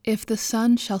If the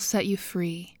Sun Shall Set You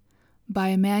Free by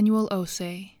Emmanuel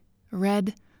Osei,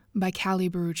 read by Kali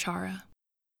Baruchara.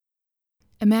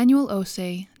 Emmanuel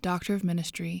Osei, Doctor of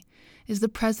Ministry, is the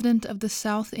president of the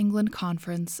South England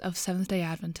Conference of Seventh-day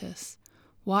Adventists,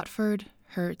 Watford,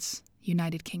 Herts,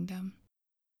 United Kingdom.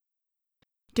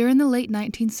 During the late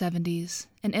 1970s,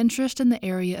 an interest in the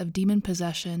area of demon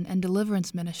possession and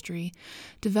deliverance ministry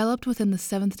developed within the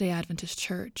Seventh-day Adventist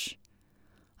Church.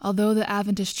 Although the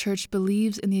Adventist Church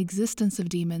believes in the existence of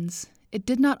demons, it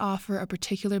did not offer a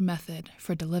particular method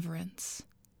for deliverance.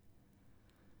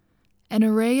 An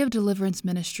array of deliverance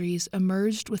ministries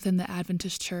emerged within the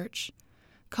Adventist Church,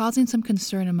 causing some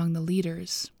concern among the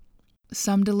leaders.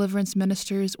 Some deliverance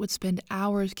ministers would spend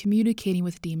hours communicating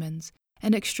with demons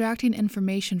and extracting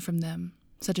information from them,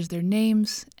 such as their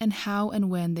names and how and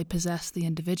when they possessed the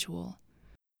individual.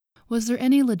 Was there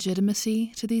any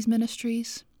legitimacy to these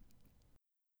ministries?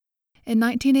 In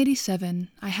 1987,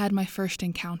 I had my first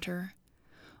encounter.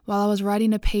 While I was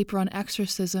writing a paper on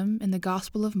exorcism in the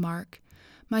Gospel of Mark,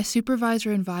 my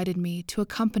supervisor invited me to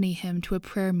accompany him to a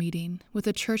prayer meeting with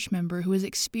a church member who was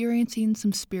experiencing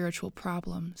some spiritual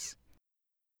problems.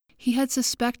 He had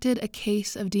suspected a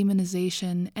case of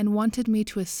demonization and wanted me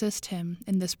to assist him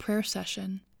in this prayer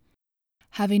session.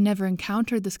 Having never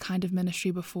encountered this kind of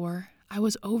ministry before, I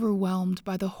was overwhelmed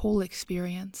by the whole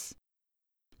experience.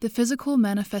 The physical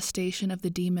manifestation of the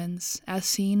demons, as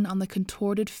seen on the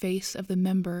contorted face of the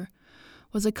member,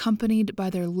 was accompanied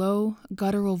by their low,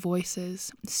 guttural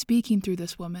voices speaking through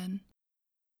this woman.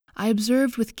 I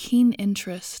observed with keen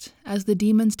interest as the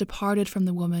demons departed from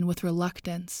the woman with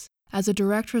reluctance, as a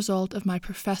direct result of my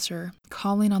professor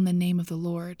calling on the name of the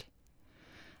Lord.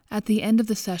 At the end of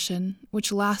the session,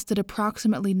 which lasted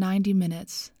approximately 90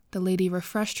 minutes, the lady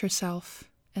refreshed herself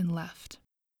and left.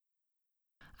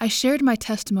 I shared my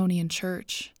testimony in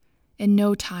church. In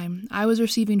no time, I was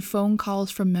receiving phone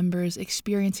calls from members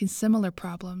experiencing similar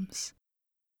problems.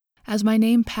 As my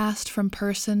name passed from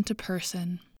person to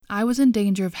person, I was in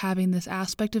danger of having this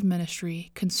aspect of ministry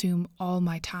consume all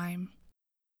my time.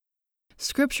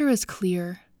 Scripture is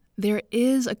clear. There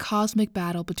is a cosmic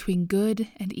battle between good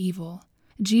and evil.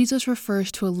 Jesus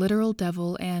refers to a literal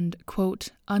devil and, quote,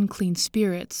 unclean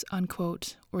spirits,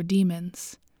 unquote, or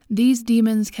demons. These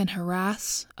demons can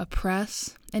harass,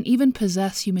 oppress, and even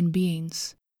possess human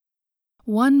beings.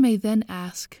 One may then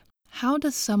ask, how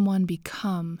does someone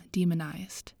become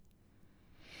demonized?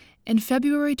 In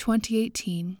February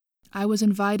 2018, I was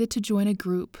invited to join a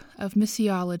group of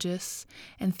missiologists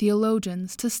and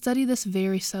theologians to study this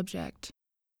very subject.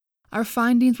 Our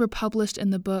findings were published in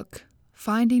the book,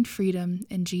 Finding Freedom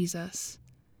in Jesus.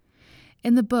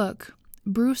 In the book,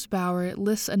 Bruce Bauer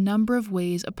lists a number of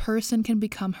ways a person can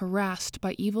become harassed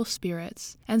by evil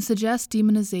spirits and suggests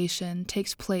demonization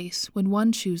takes place when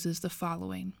one chooses the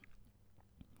following.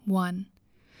 1.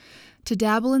 To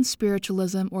dabble in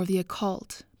spiritualism or the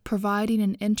occult, providing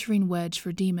an entering wedge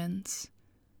for demons.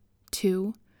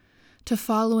 2. To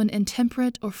follow an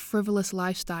intemperate or frivolous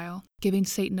lifestyle, giving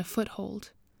Satan a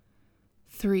foothold.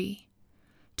 3.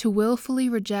 To willfully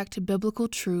reject biblical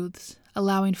truths,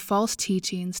 allowing false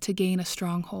teachings to gain a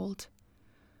stronghold.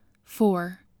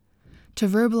 4. To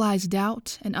verbalize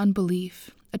doubt and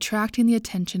unbelief, attracting the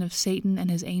attention of Satan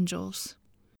and his angels.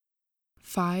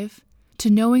 5. To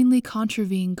knowingly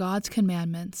contravene God's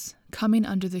commandments, coming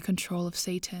under the control of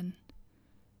Satan.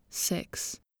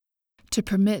 6. To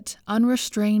permit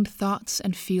unrestrained thoughts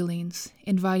and feelings,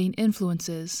 inviting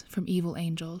influences from evil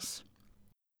angels.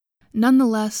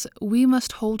 Nonetheless, we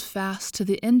must hold fast to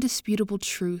the indisputable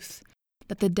truth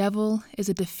that the devil is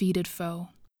a defeated foe.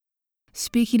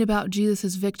 Speaking about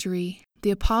Jesus' victory,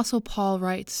 the Apostle Paul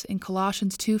writes in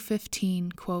Colossians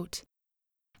 2:15, quote,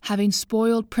 having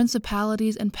spoiled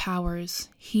principalities and powers,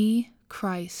 he,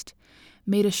 Christ,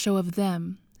 made a show of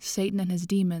them, Satan and his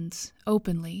demons,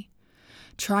 openly,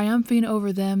 triumphing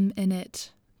over them in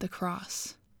it, the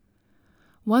cross.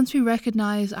 Once we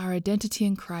recognize our identity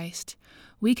in Christ,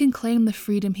 we can claim the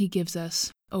freedom he gives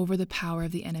us over the power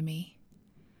of the enemy.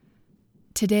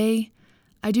 Today,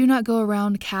 I do not go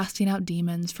around casting out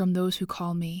demons from those who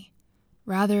call me.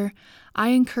 Rather, I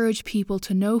encourage people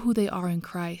to know who they are in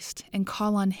Christ and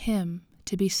call on him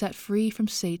to be set free from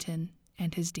Satan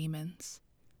and his demons.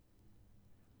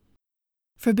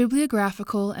 For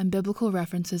bibliographical and biblical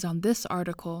references on this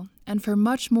article, and for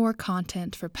much more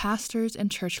content for pastors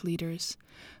and church leaders,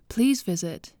 please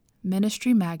visit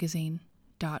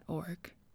ministrymagazine.org.